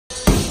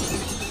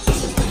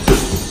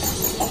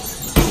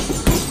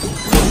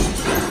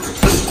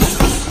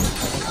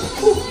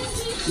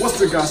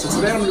That's it, guys. So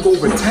today I'm gonna go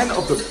over 10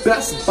 of the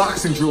best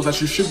boxing drills that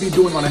you should be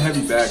doing on a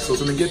heavy bag. So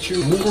it's gonna get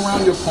you move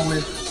around your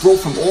opponent, throw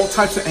from all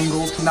types of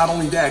angles. Not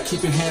only that,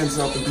 keep your hands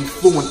up and be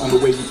fluent on the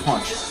way you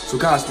punch. So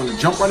guys, we're gonna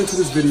jump right into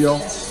this video.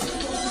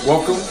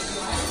 Welcome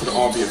to the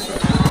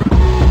ReggieBFitness.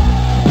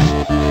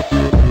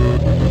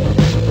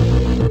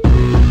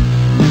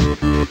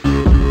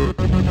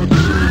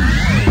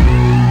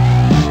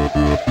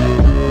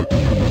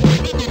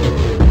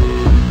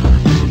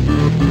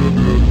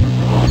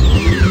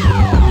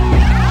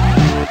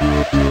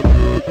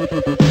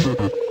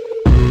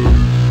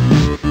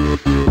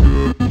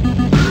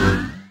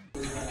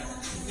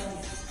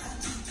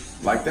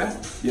 Like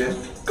that? Yeah?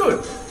 Good.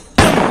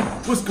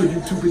 What's good,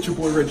 YouTube? It's your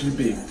boy Reggie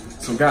B.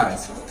 So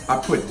guys, I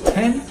put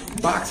 10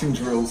 boxing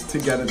drills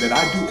together that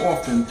I do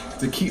often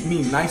to keep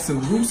me nice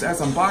and loose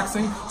as I'm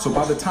boxing, so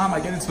by the time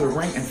I get into the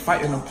ring and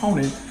fight an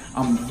opponent,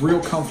 I'm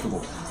real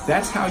comfortable.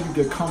 That's how you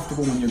get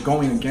comfortable when you're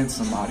going against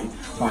somebody,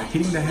 by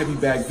hitting the heavy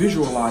bag,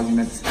 visualizing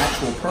that it's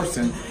actual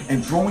person,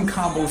 and throwing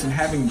combos and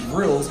having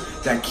drills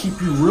that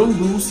keep you real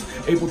loose,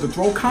 able to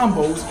throw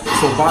combos,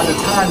 so by the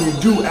time you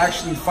do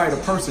actually fight a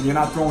person, you're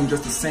not throwing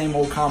just the same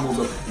old combos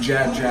of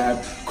jab,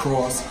 jab,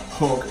 cross,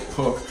 hook,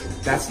 hook.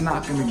 That's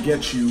not gonna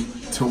get you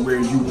to where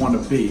you wanna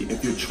be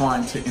if you're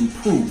trying to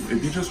improve.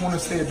 If you just wanna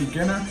stay a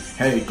beginner,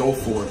 hey, go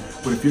for it.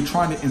 But if you're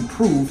trying to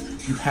improve,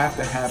 you have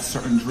to have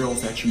certain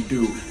drills that you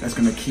do that's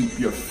gonna keep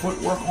your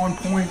footwork on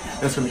point,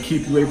 that's gonna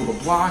keep you able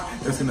to block,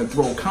 that's gonna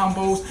throw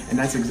combos, and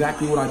that's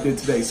exactly what I did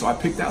today. So I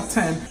picked out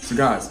 10. So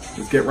guys,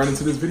 let's get right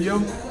into this video.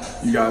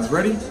 You guys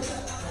ready?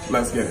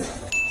 Let's get it.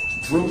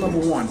 Drill number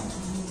 1.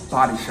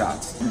 Body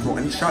shots. You throw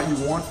any shot you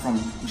want, from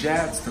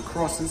jabs to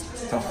crosses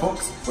to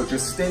hooks, but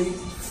just stay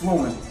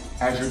fluent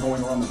as you're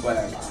going around the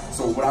bag.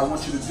 So what I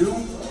want you to do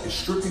is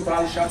strictly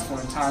body shots for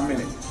an entire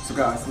minute. So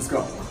guys, let's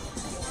go.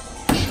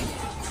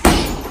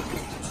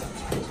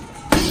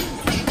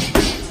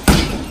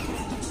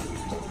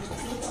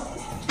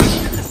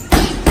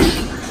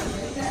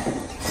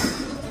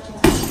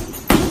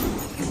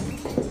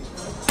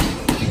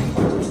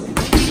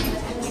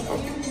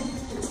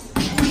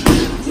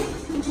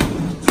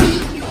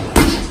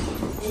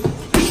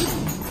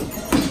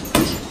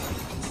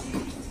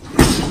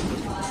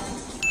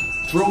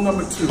 Drill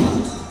number 2,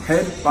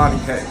 head, body,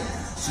 head.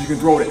 So you can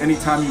throw it at any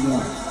time you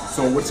want.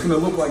 So what's gonna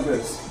look like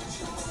this.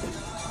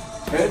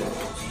 Head,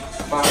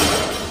 body,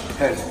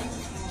 head.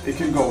 It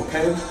can go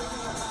head,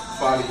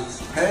 body,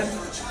 head,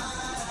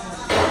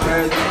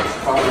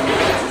 body,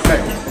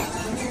 head.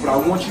 But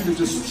I want you to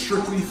just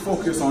strictly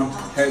focus on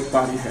head,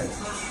 body, head.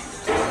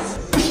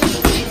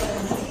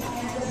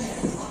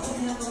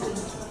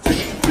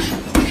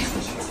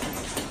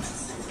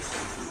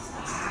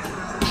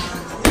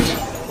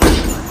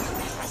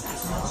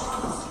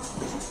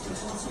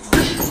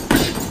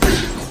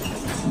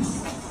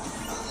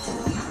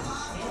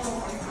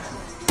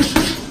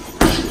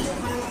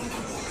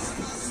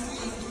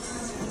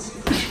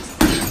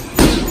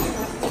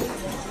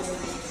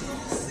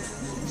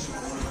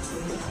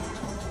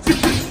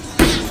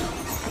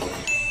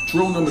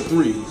 Drill number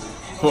 3,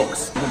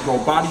 hooks. You can throw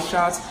body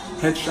shots,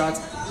 head shots,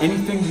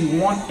 anything you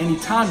want,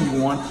 anytime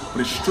you want, but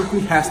it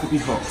strictly has to be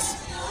hooks.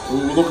 It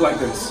will look like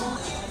this.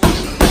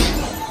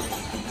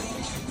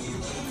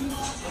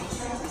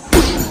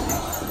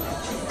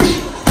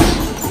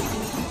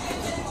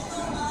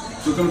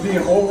 So it's going to be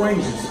in all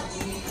ranges.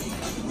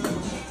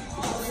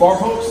 Far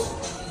hooks,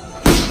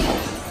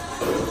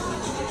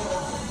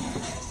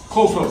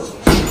 close hooks,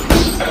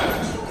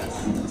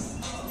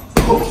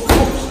 hooks.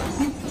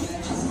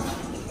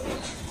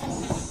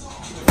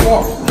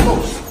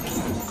 Close.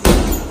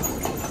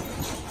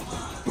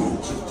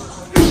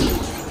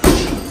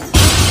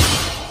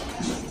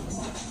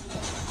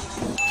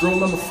 Drill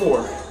number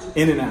 4,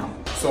 in and out.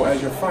 So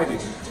as you're fighting,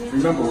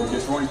 remember, you're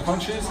throwing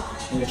punches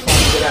and you're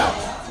trying to get out.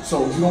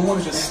 So you don't want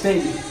to just stay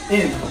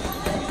in,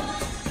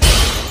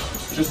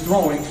 just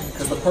throwing,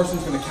 because the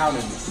person's going to counter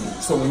you.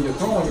 So when you're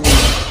throwing, you want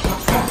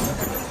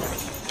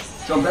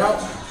to jump out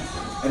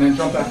and then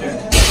jump back in.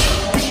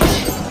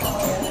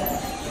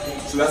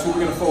 So that's what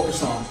we're going to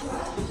focus on.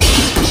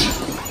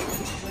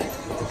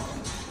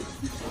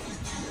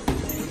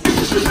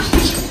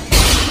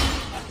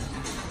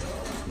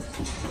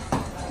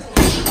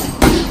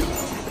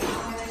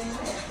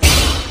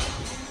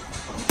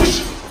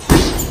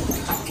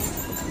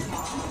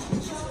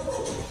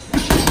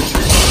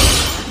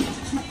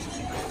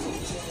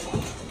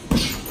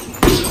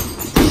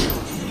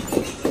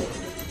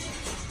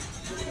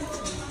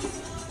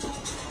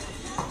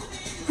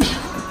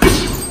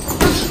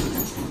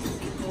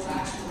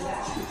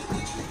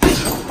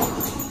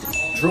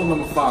 Drill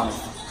number 5,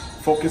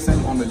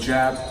 focusing on the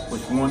jab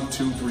with 1,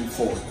 2, 3,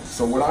 4.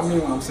 So what I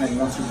mean when I'm saying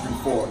 1, 2, 3,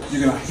 4,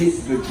 you're gonna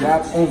hit the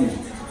jab only.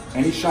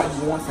 Any shot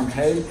you want from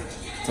head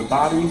to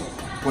body,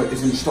 but it's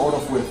gonna start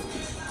off with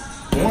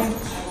 1,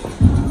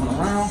 going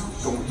around,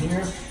 going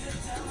here,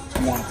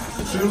 1,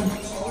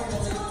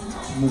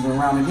 2, moving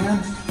around again,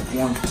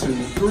 1, 2,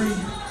 3,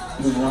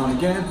 moving around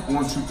again,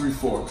 1, 2, 3,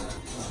 4. 1,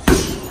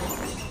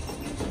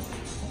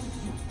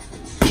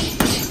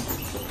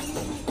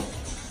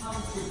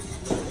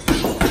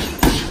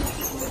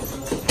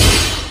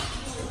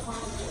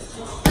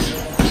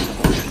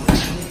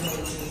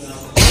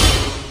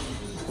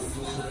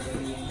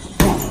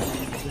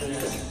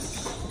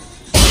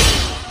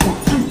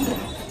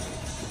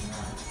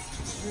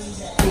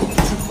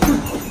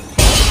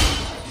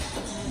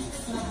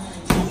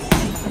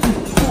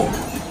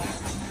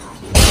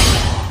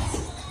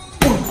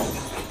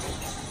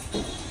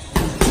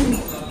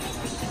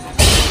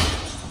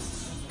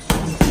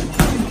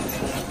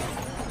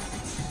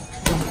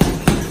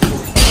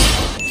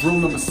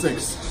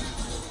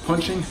 6,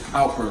 punching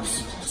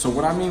outbursts. So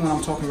what I mean when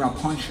I'm talking about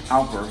punch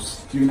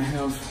outbursts, you're gonna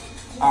have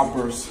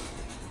outbursts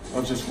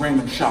of just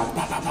random shots,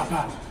 bah, bah, bah,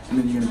 bah, and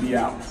then you're gonna be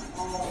out.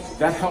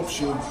 That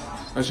helps you,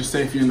 let's just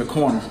say if you're in the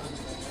corner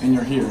and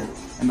you're here,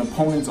 and the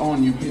opponent's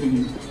on you, hitting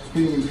you,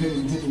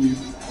 hitting you,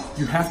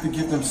 you have to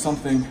give them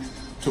something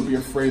to be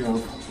afraid of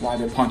while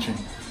they're punching.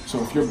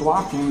 So if you're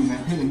blocking and they're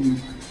hitting you,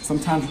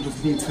 sometimes you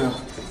just need to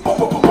boom,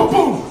 boom, boom, boom,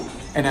 boom,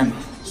 and then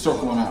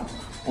circle them out,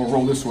 or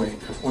roll this way,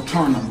 or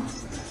turn them.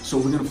 So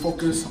we're gonna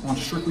focus on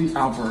strictly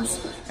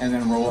outbursts and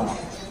then roll out,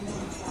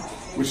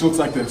 which looks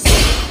like this.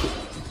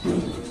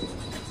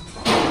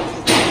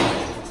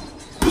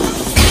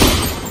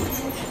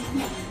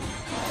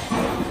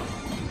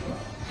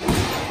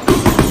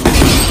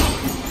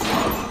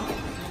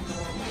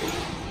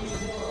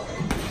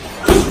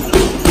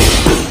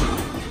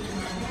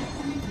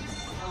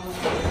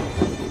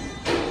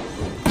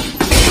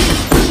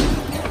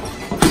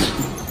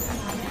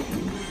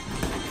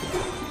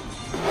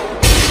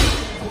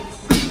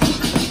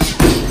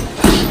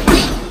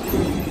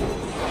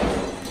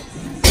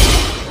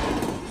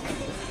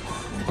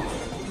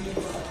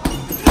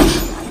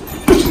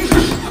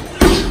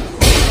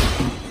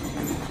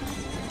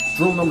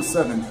 Drill number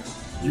 7,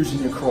 using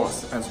your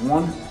cross as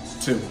 1,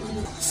 2.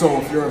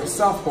 So if you're a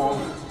southpaw,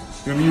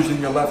 you're gonna be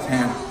using your left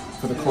hand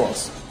for the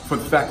cross. For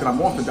the fact that I'm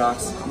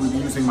orthodox, I'm gonna be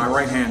using my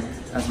right hand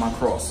as my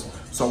cross.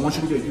 So I want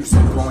you to get used to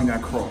throwing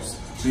that cross.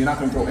 So you're not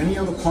gonna throw any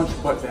other punch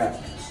but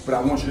that. But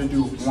I want you to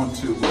do 1,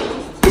 2.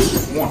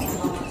 1.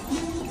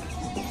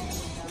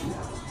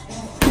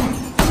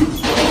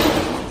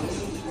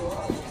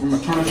 We're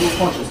gonna turn into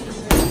punches.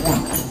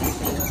 1.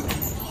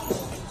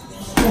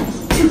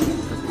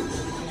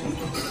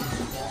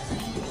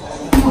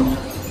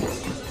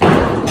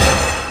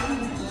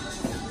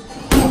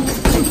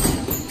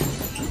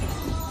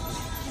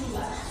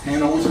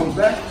 Hand always comes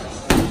back.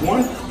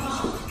 1.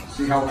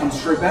 See how it comes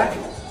straight back?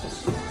 1,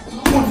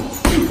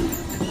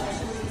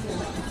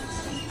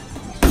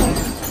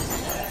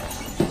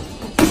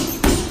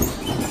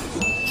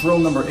 2. Drill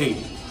number 8,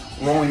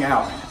 rolling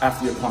out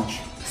after your punch.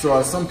 So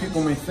as some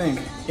people may think,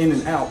 in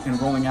and out and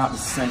rolling out is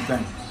the same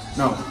thing.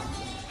 No,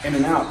 in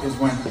and out is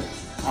when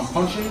I'm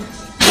punching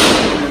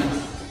and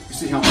then you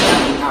see how I'm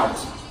rolling out.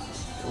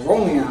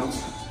 Rolling out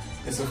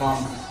is if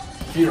I'm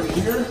here,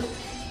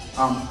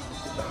 I'm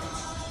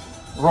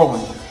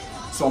rolling.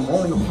 So I'm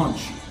rolling a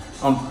punch.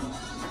 I'm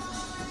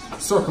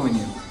circling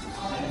you.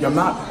 You're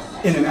not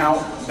in and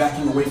out,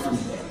 backing away from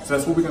me. So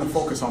that's what we're gonna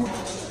focus on.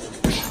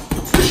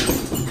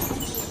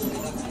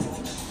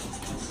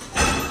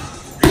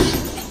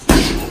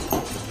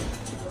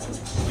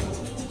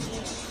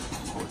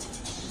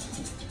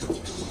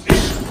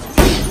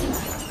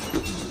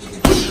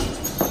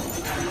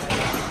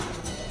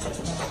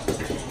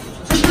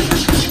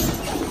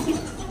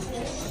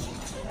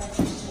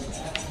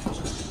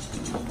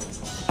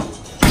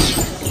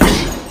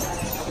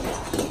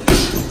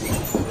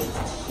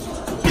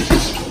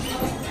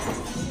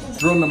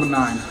 Drill number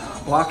 9,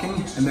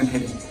 blocking and then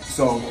hitting.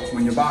 So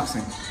when you're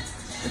boxing,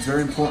 it's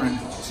very important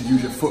to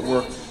use your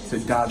footwork to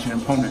dodge an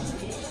opponent.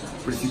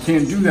 But if you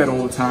can't do that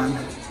all the time,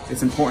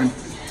 it's important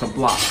to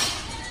block.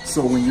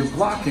 So when you're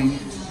blocking,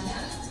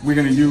 we're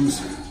gonna use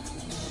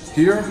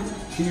here,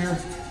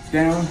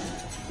 down,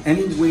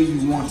 any way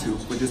you want to,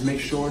 but just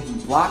make sure you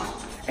block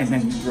and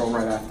then you throw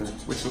right after,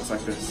 which looks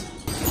like this.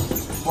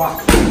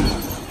 Block.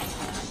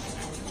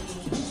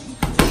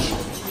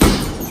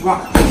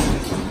 Block.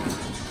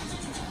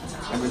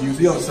 I'm gonna use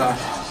the other side.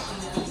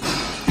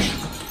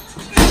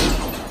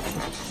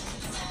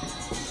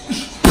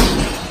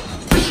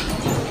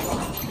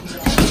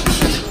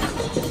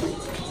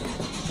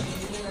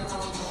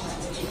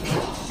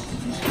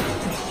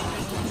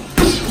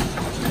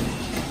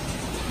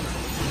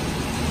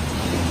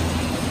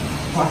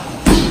 Block.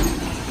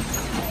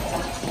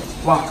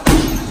 Block.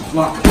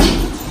 Block.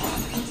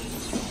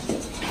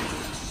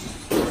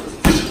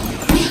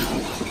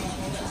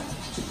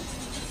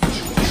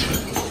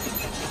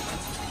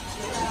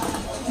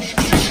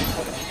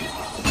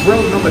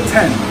 Drill number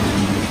 10,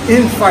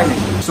 in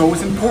fighting. So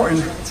it's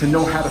important to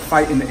know how to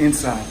fight in the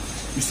inside.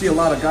 You see a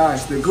lot of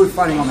guys, they're good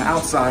fighting on the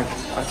outside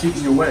by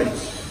keeping you away.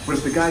 But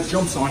if the guy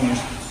jumps on you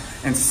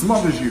and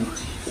smothers you,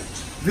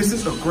 this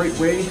is a great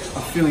way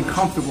of feeling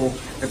comfortable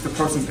if the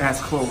person's as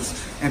close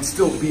and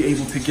still be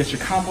able to get your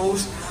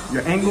combos,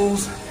 your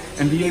angles,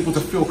 and be able to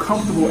feel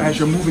comfortable as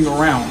you're moving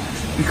around.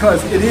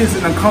 Because it is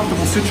an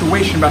uncomfortable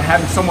situation about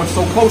having someone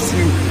so close to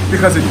you,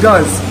 because it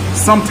does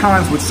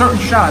sometimes with certain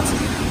shots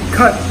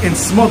cut and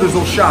smothers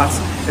those shots.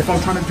 If I'm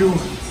trying to do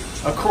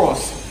a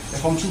cross,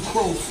 if I'm too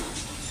close,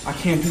 I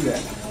can't do that.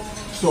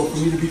 So for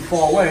me to be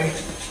far away,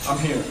 I'm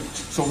here.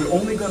 So we're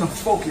only gonna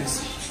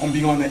focus on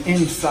being on the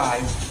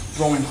inside,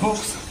 throwing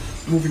hooks,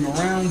 moving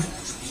around,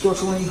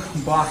 circling,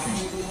 blocking,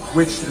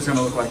 which is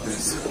gonna look like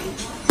this.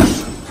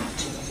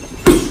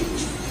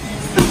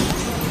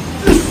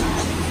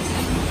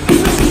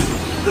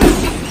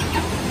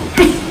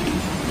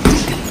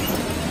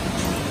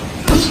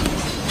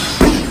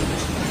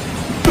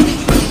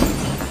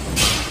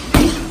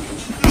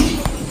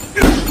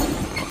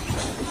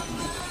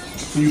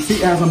 So you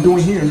see, as I'm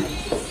doing here,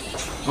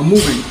 I'm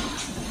moving.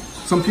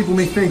 Some people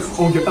may think,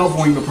 oh, you're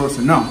elbowing the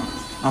person. No,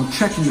 I'm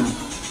checking them,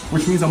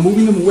 which means I'm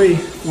moving them away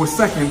for a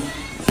second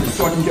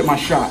so I can get my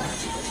shot.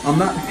 I'm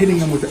not hitting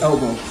them with the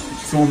elbow.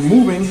 So I'm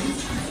moving,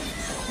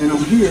 and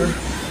I'm here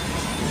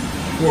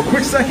for a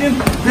quick second,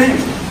 bam!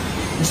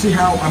 You see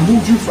how I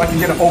moved you so I can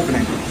get an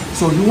opening.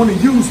 So you want to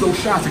use those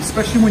shots,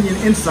 especially when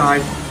you're inside,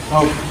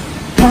 of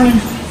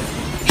turning,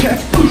 check.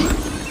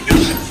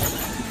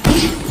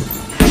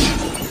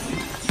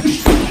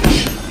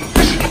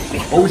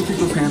 Always keep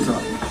those hands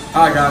up.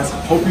 Alright guys,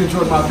 hope you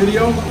enjoyed my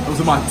video. Those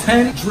are my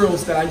 10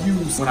 drills that I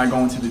use when I go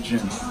into the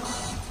gym.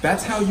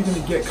 That's how you're going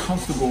to get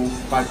comfortable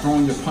by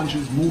throwing your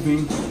punches,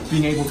 moving,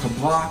 being able to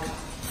block,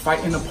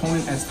 fight an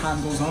opponent as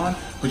time goes on,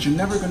 but you're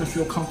never going to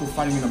feel comfortable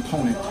fighting an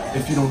opponent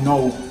if you don't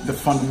know the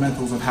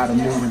fundamentals of how to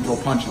move and throw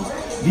punches.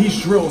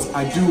 These drills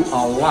I do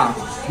a lot,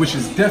 which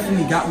has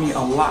definitely got me a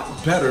lot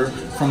better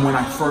from when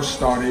I first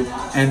started.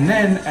 And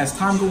then as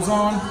time goes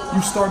on,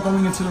 you start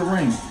going into the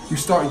ring. You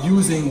start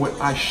using what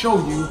I show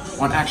you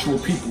on actual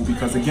people,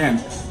 because again,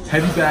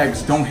 heavy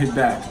bags don't hit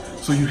back.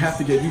 So you have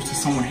to get used to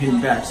someone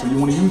hitting back. So you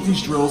want to use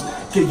these drills,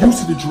 get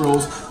used to the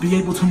drills, be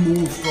able to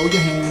move, throw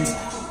your hands.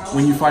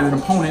 When you fight an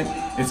opponent,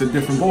 it's a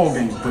different ball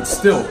game, but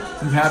still,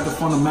 you have the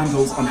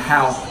fundamentals on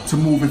how to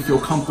move and feel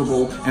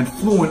comfortable and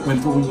fluent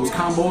when throwing those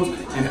combos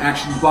and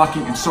actually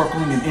blocking and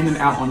circling and in and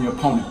out on your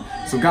opponent.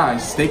 So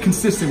guys, stay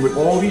consistent with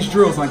all these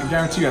drills, and I can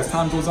guarantee you as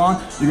time goes on,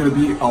 you're gonna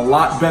be a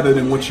lot better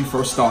than what you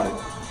first started.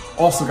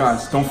 Also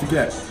guys, don't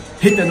forget,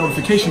 hit that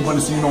notification button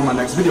so you know when my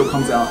next video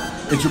comes out.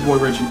 It's your boy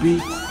Reggie B.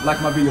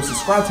 Like my video,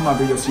 subscribe to my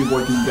video so your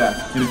boy can be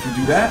back. And if you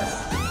do that,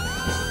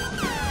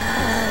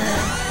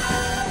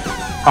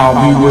 I'll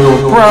be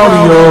real proud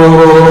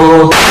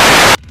of you.